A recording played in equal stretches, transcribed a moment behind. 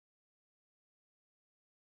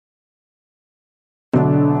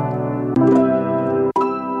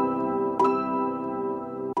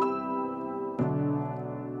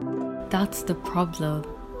that's the problem.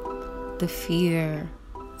 The fear,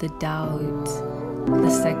 the doubt, the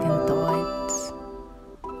second thoughts,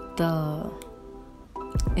 the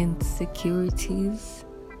insecurities,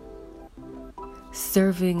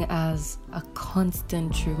 serving as a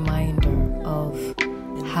constant reminder of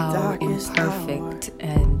how imperfect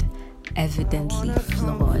and evidently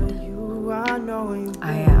flawed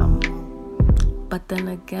I am. But then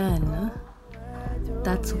again,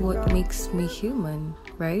 that's what makes me human,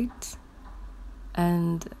 right?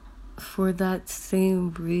 And for that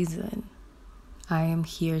same reason, I am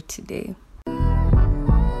here today.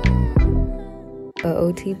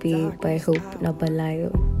 OOTB by Hope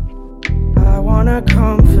Nabalayo. I wanna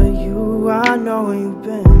come for you, I know you've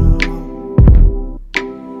been alone.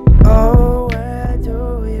 Oh, where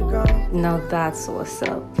do you go? Now that's what's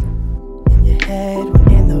up. In your head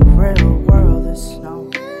when in the real world there's snow.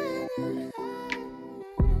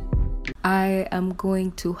 I am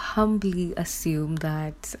going to humbly assume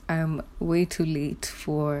that I'm way too late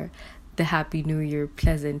for the Happy New Year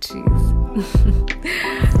pleasantries.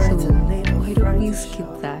 So why don't we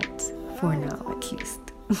skip that for now at least?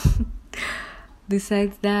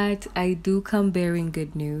 Besides that, I do come bearing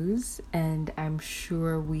good news, and I'm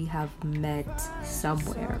sure we have met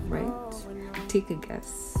somewhere, right? Take a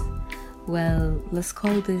guess. Well, let's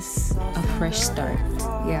call this a fresh start,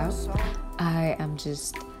 yeah? I am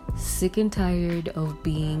just sick and tired of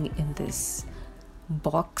being in this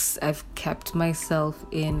box I've kept myself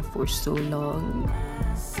in for so long,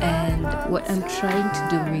 and what I'm trying to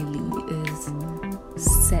do really is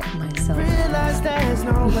set myself free.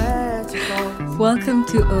 Welcome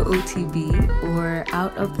to OOTB, or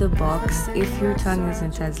Out of the Box if your tongue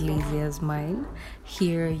isn't as lazy as mine.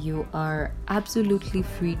 Here you are absolutely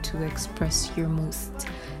free to express your most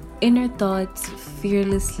inner thoughts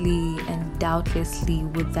fearlessly and doubtlessly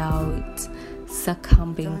without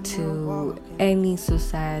succumbing to any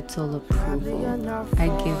societal approval. I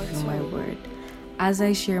give you my word. As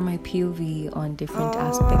I share my POV on different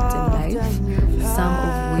aspects in life, some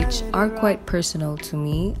of which are quite personal to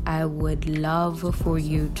me, I would love for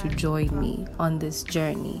you to join me on this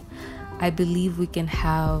journey. I believe we can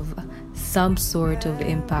have some sort of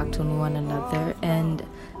impact on one another, and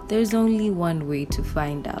there's only one way to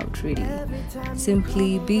find out, really.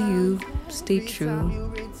 Simply be you, stay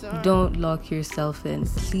true, don't lock yourself in.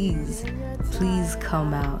 Please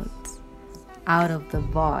come out of the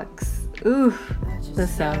box. Ooh, that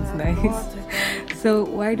sounds nice. So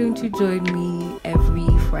why don't you join me every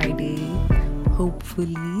Friday,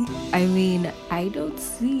 hopefully? I mean, I don't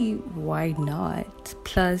see why not.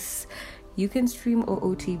 Plus, you can stream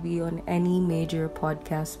OOTB on any major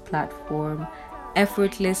podcast platform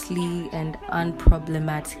effortlessly and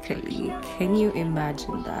unproblematically. Can you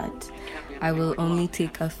imagine that? I will only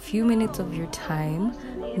take a few minutes of your time,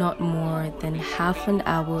 not more than half an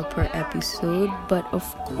hour per episode, but of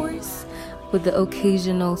course, with the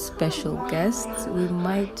occasional special guests, we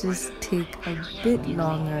might just take a bit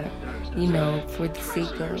longer, for the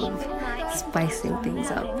sake of spicing things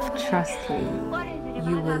up. Trust me,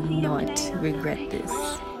 you will not regret this.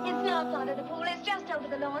 It's not under the pool, it's just over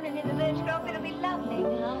the lawn and in the birch grove. It'll be lovely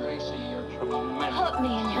now. Put me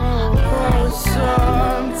in your pocket.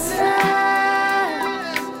 Sometimes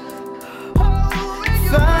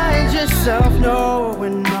find yourself nowhere,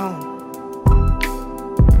 no.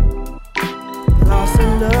 Lost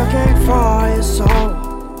and looking for your soul.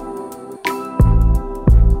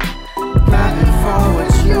 Grabbing for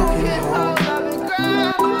what you can hold.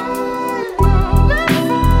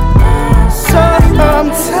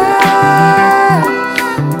 Sometimes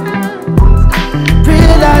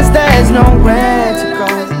realize there's nowhere to go.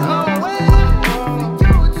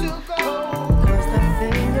 'Cause the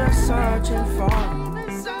thing you're searching for